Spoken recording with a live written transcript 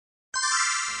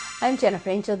I'm Jennifer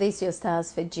Angel. These are your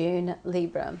stars for June,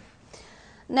 Libra.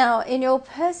 Now, in your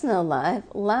personal life,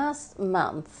 last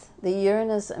month, the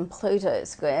Uranus and Pluto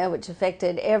square, which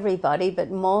affected everybody, but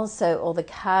more so all the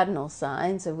cardinal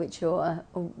signs, of which you're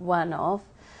one of,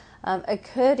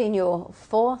 occurred in your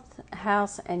 4th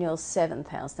house and your 7th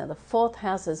house. Now, the 4th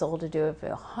house is all to do with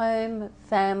your home,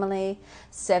 family.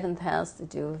 7th house to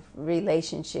do with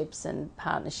relationships and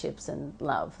partnerships and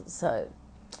love. So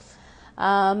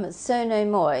no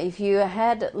more. If you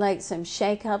had like some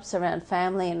shake-ups around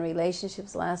family and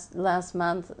relationships last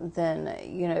month,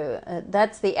 then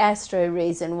that's the astro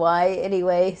reason why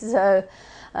anyway. So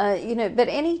but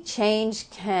any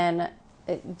change can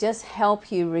just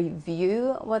help you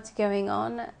review what's going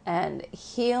on and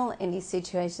heal any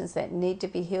situations that need to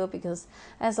be healed, because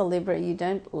as a Libra you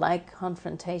don't like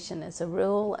confrontation as a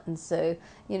rule, and so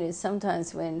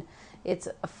sometimes when it's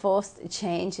a forced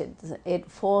change, it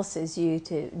forces you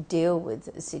to deal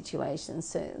with situations.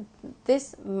 So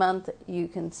this month you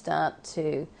can start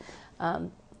to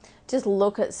just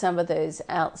look at some of those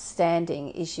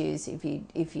outstanding issues if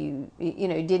you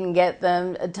didn't get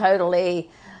them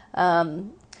totally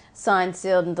signed,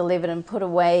 sealed and delivered and put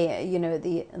away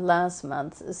the last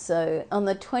month. So on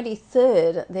the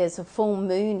 23rd there's a full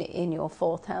moon in your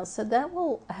 4th house, so that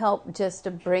will help just to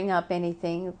bring up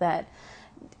anything that,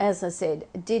 as I said,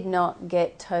 did not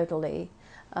get totally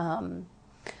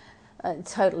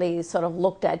sort of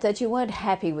looked at, that you weren't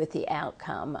happy with the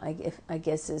outcome, I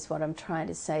guess is what I'm trying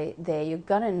to say there. You've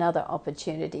got another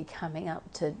opportunity coming up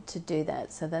to do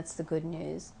that, so that's the good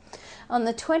news. On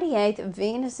the 28th,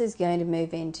 Venus is going to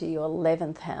move into your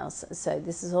 11th house, so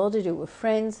this is all to do with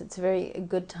friends. It's a very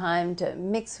good time to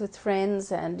mix with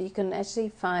friends, and you can actually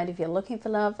find, if you're looking for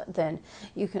love, then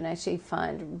you can actually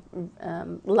find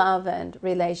love and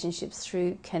relationships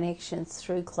through connections,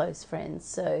 through close friends.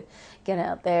 So get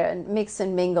out there and mix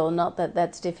and mingle. Not that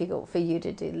that's difficult for you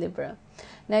to do, Libra.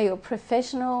 Now, your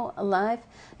professional life,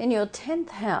 in your 10th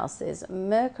house, there's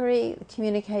Mercury, the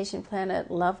communication planet,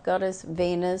 love goddess,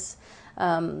 Venus,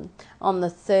 on the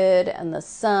 3rd, and the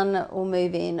Sun will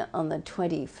move in on the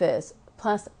 21st.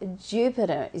 Plus,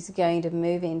 Jupiter is going to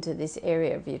move into this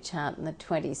area of your chart on the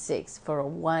 26th for a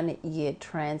 1-year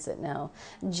transit. Now,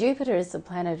 Jupiter is the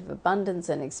planet of abundance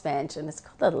and expansion. It's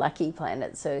called the lucky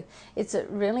planet, so it's a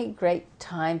really great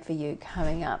time for you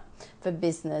coming up for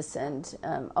business and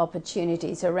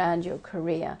opportunities around your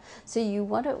career. So you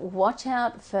want to watch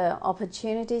out for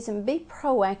opportunities and be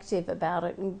proactive about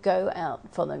it and go out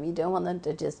for them. You don't want them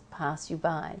to just pass you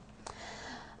by.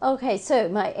 Okay, so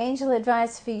my angel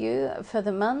advice for you for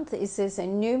the month is there's a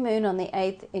new moon on the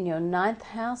 8th in your 9th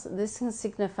house. This can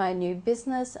signify new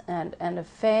business and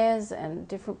affairs and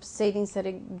different proceedings that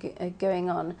are going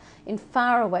on in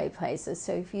faraway places.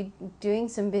 So if you're doing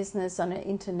some business on an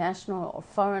international or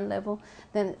foreign level,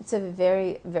 then it's a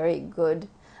very, very good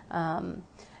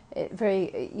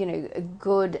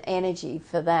good energy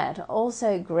for that.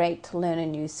 Also great to learn a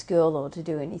new skill or to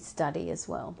do any study as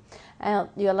well.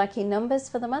 Your lucky numbers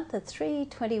for the month are 3,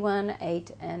 21,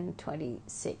 8 and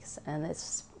 26, and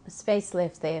there's space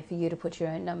left there for you to put your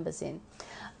own numbers in.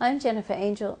 I'm Jennifer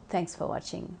Angel. Thanks for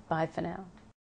watching. Bye for now.